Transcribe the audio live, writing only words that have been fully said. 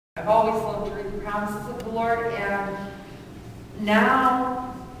I've always loved to read the promises of the Lord, and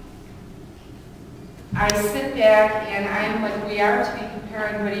now I sit back and I'm like, we are to be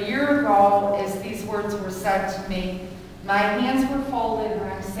preparing. But a year ago, as these words were said to me, my hands were folded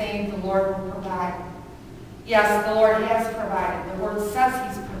and I'm saying the Lord will provide. Yes, the Lord has provided. The Word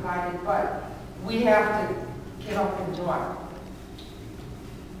says He's provided, but we have to get up and do it. I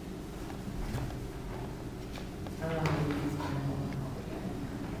don't want to read these again.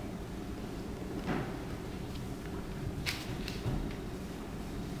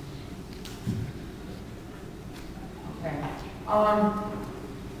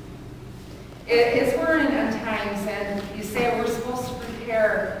 As we're in end times, and you say we're supposed to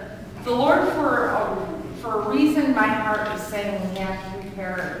prepare, the Lord, for a reason, my heart is saying we have to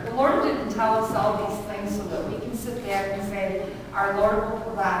prepare. The Lord didn't tell us all these things so that we can sit back and say, our Lord will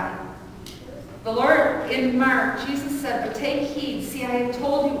provide. The Lord, in Mark, Jesus said, but take heed. See, I have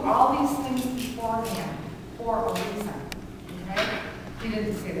told you all these things beforehand for a reason. Okay? He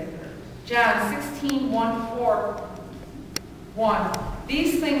didn't say that there. John 16:1-4. 1.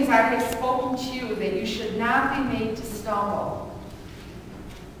 These things I have spoken to you, that you should not be made to stumble.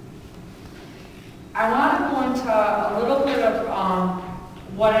 I want to go into a little bit of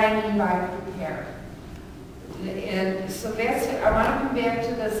what I mean by prepare. And so that's it. I want to come back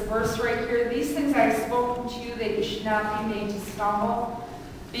to this verse right here. These things I have spoken to you, that you should not be made to stumble.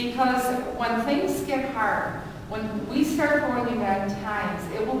 Because when things get hard, when we start going into end times,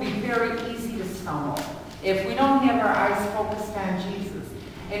 it will be very easy to stumble if we don't have our eyes focused on Jesus.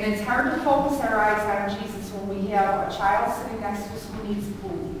 And it's hard to focus our eyes on Jesus when we have a child sitting next to us who needs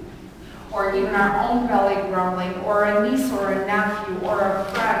food, or even our own belly grumbling, or a niece or a nephew, or a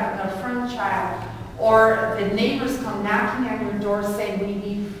friend child, or the neighbors come knocking on your door saying we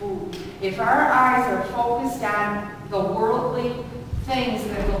need food. If our eyes are focused on the worldly things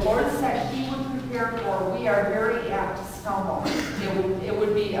that the Lord said He would prepare for, we are very apt to stumble. It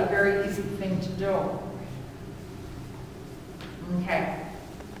would be a very easy thing to do. Okay.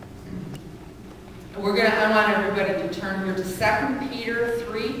 I want everybody to turn here to 2 Peter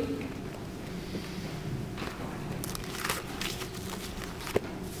 3.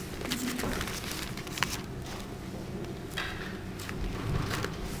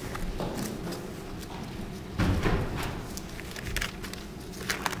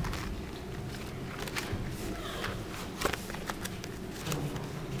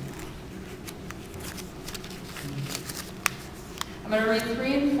 I'm going to read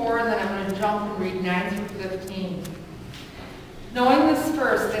 3 and 4, and then I'm going to jump and read 9 through 15. Knowing this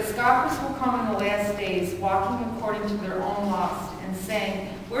first, that scoffers will come in the last days, walking according to their own lust, and saying,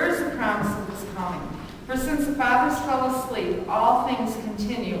 where is the promise of His coming? For since the fathers fell asleep, all things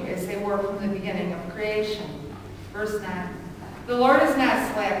continue as they were from the beginning of creation. Verse 9. The Lord is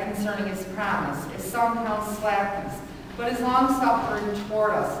not slack concerning His promise, as some count slackness, but is long-suffering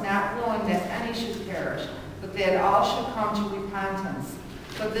toward us, not willing that any should perish, but that all should come to repentance.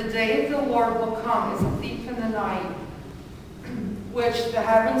 But the day of the Lord will come as a thief in the night, which the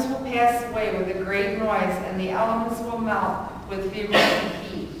heavens will pass away with a great noise, and the elements will melt with fervent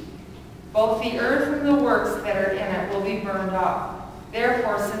heat. Both the earth and the works that are in it will be burned up.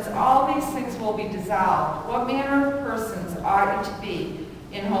 Therefore, since all these things will be dissolved, what manner of persons ought you to be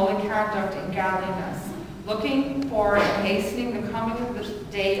in holy conduct and godliness, looking for and hastening the coming of the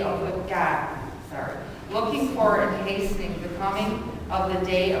day of the God. Looking for and hastening the coming of the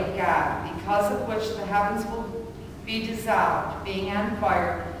day of God, because of which the heavens will be dissolved, being on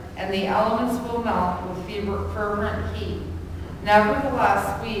fire, and the elements will melt with fervent heat.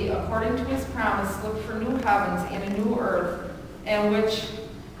 Nevertheless, we, according to His promise, look for new heavens and a new earth, in which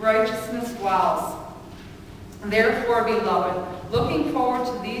righteousness dwells. Therefore, beloved, looking forward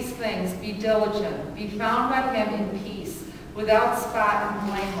to these things, be diligent, be found by Him in peace, without spot and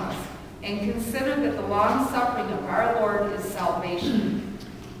blameless. And consider that the long-suffering of our Lord is salvation.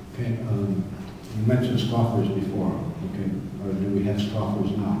 Okay, you mentioned scoffers before. Okay, or do we have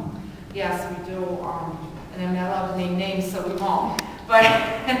scoffers now? Yes, we do. And I'm not allowed to name names, so we won't. But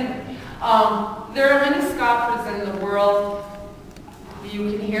there are many scoffers in the world.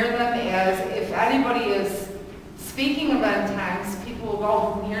 You can hear them as, if anybody is speaking of end times, people will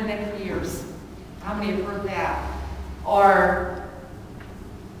go, we've been hearing that for years. How many have heard that? Or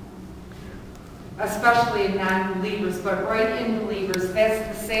especially in non-believers, but right in believers, that's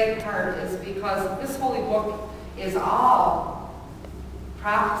the sad part, is because this holy book is all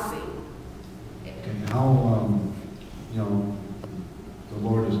prophecy. And how, the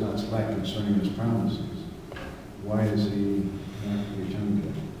Lord is not slack concerning His promises. Why does He not return to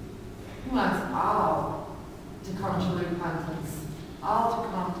it? He wants all to come to repentance, all to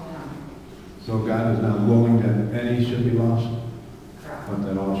come to Him. So God is not willing that any should be lost, Correct. but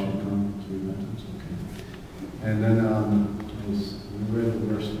that all should come to repentance. Okay. And then, as we read in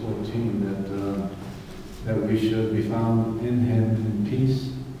verse 14, that we should be found in Him in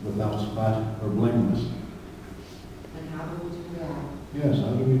peace, without spot or blameless. And how do we do that? Yes,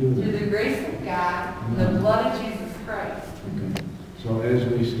 how do we do Through that? the grace of God and the blood of Jesus Christ. Okay. So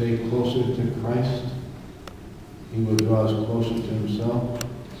as we stay closer to Christ, He will draw us closer to Himself,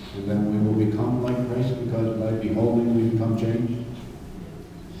 and then we will become like Christ, because by beholding we become changed.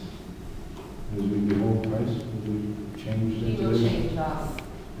 As we behold Christ, we change He will change us.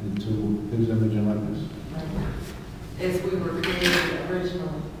 into His image and likeness. As we were created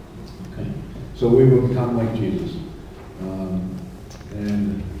originally. Okay. So we will become like Jesus.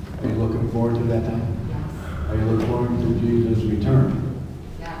 And are you looking forward to that time? Yes. Are you looking forward to Jesus' return?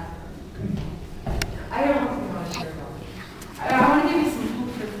 Yeah. Okay. I don't know if you want to share though. I want to give you some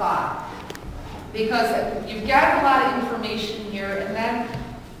food for thought. Because you've got a lot of information here, and then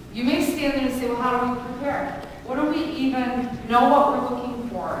you may stand there and say, well, how do we prepare? What do we even know what we're looking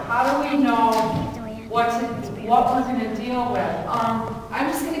for? How do we know what we're going to deal with? I'm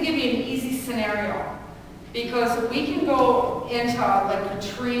just going to give you an easy scenario. Because we can go into like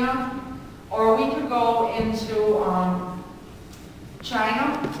Katrina, or we could go into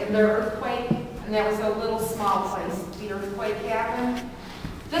China in their earthquake, and that was a little small place the earthquake happened.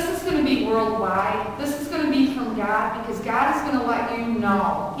 This is going to be worldwide. This is going to be from God, because God is going to let you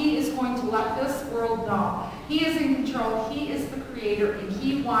know. He is going to let this world know. He is in control. He is the creator, and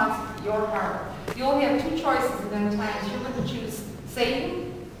He wants your heart. You'll have two choices in them times. You're going to choose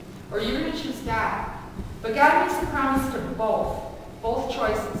Satan, or you're going to choose God. But God makes a promise to both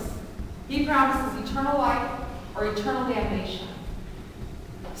choices. He promises eternal life or eternal damnation.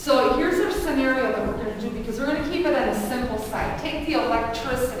 So here's our scenario that we're going to do, because we're going to keep it on a simple side. Take the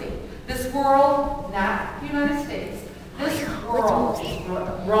electricity. This world, not the United States, this world is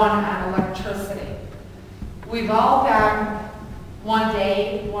run on electricity. We've all gone one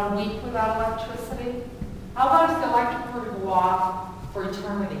day, 1 week without electricity. How about if the electric were to go off for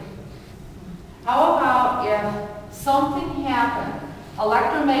eternity? How about if something happened,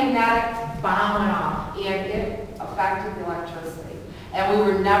 electromagnetic bomb went off, and it affected the electricity, and we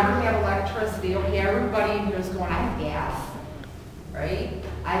would never have electricity? Okay, everybody in here is going, I have gas, right?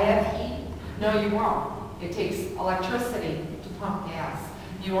 I have heat. No, you won't. It takes electricity to pump gas.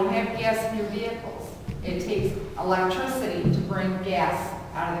 You won't have gas in your vehicles. It takes electricity to bring gas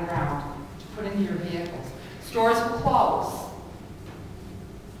out of the ground, to put into your vehicles. Stores will close.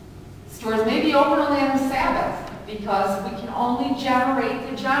 Stores may be open only on the Sabbath, because we can only generate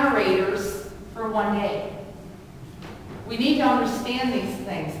the generators for 1 day. We need to understand these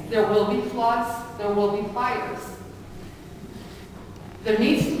things. There will be floods. There will be fires. There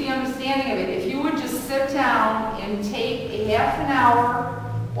needs to be understanding of it. If you would just sit down and take a half an hour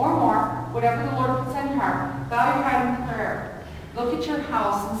or more, whatever the Lord puts on your heart, bow your head in prayer. Look at your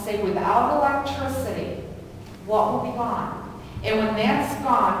house and say, without electricity, what will be gone? And when that's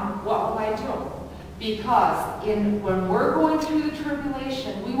gone, what will I do? Because when we're going through the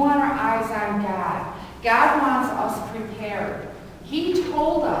tribulation, we want our eyes on God. God wants us prepared. He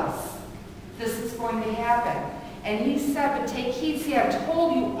told us this is going to happen. And He said, but take heed, see, I've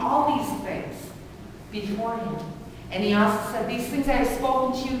told you all these things beforehand. And He also said, these things I have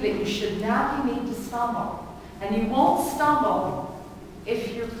spoken to you, that you should not be made to stumble. And you won't stumble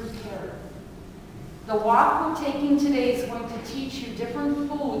if you're prepared. The walk we're taking today is going to teach you different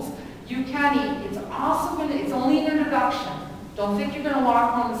foods you can eat. It's only an introduction. Don't think you're going to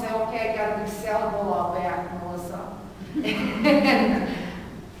walk home and say, okay, I got a big salad bowl out back, Melissa. And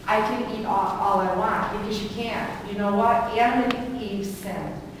I can eat all I want, because you can't. You know what? Adam and Eve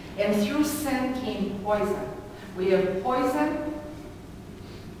sinned. And through sin came poison. We have poison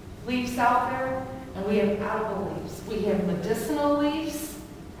leaves out there, and we have edible leaves. We have medicinal leaves.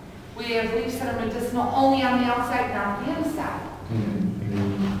 We have leaves that are medicinal only on the outside, not the inside.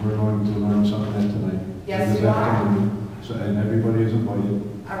 And we're going to learn some of that tonight. Yes, you are. So, and everybody is invited.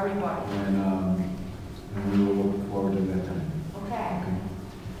 Everybody. And we will look forward to that time. Okay.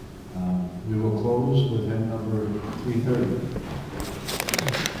 We will close with hymn number 330.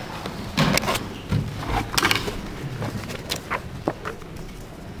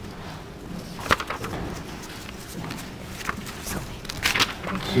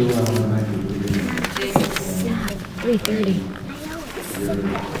 Sue, I want to thank you for being here. 3:30. Your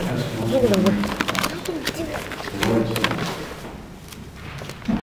testimony. Give it over. The Lord's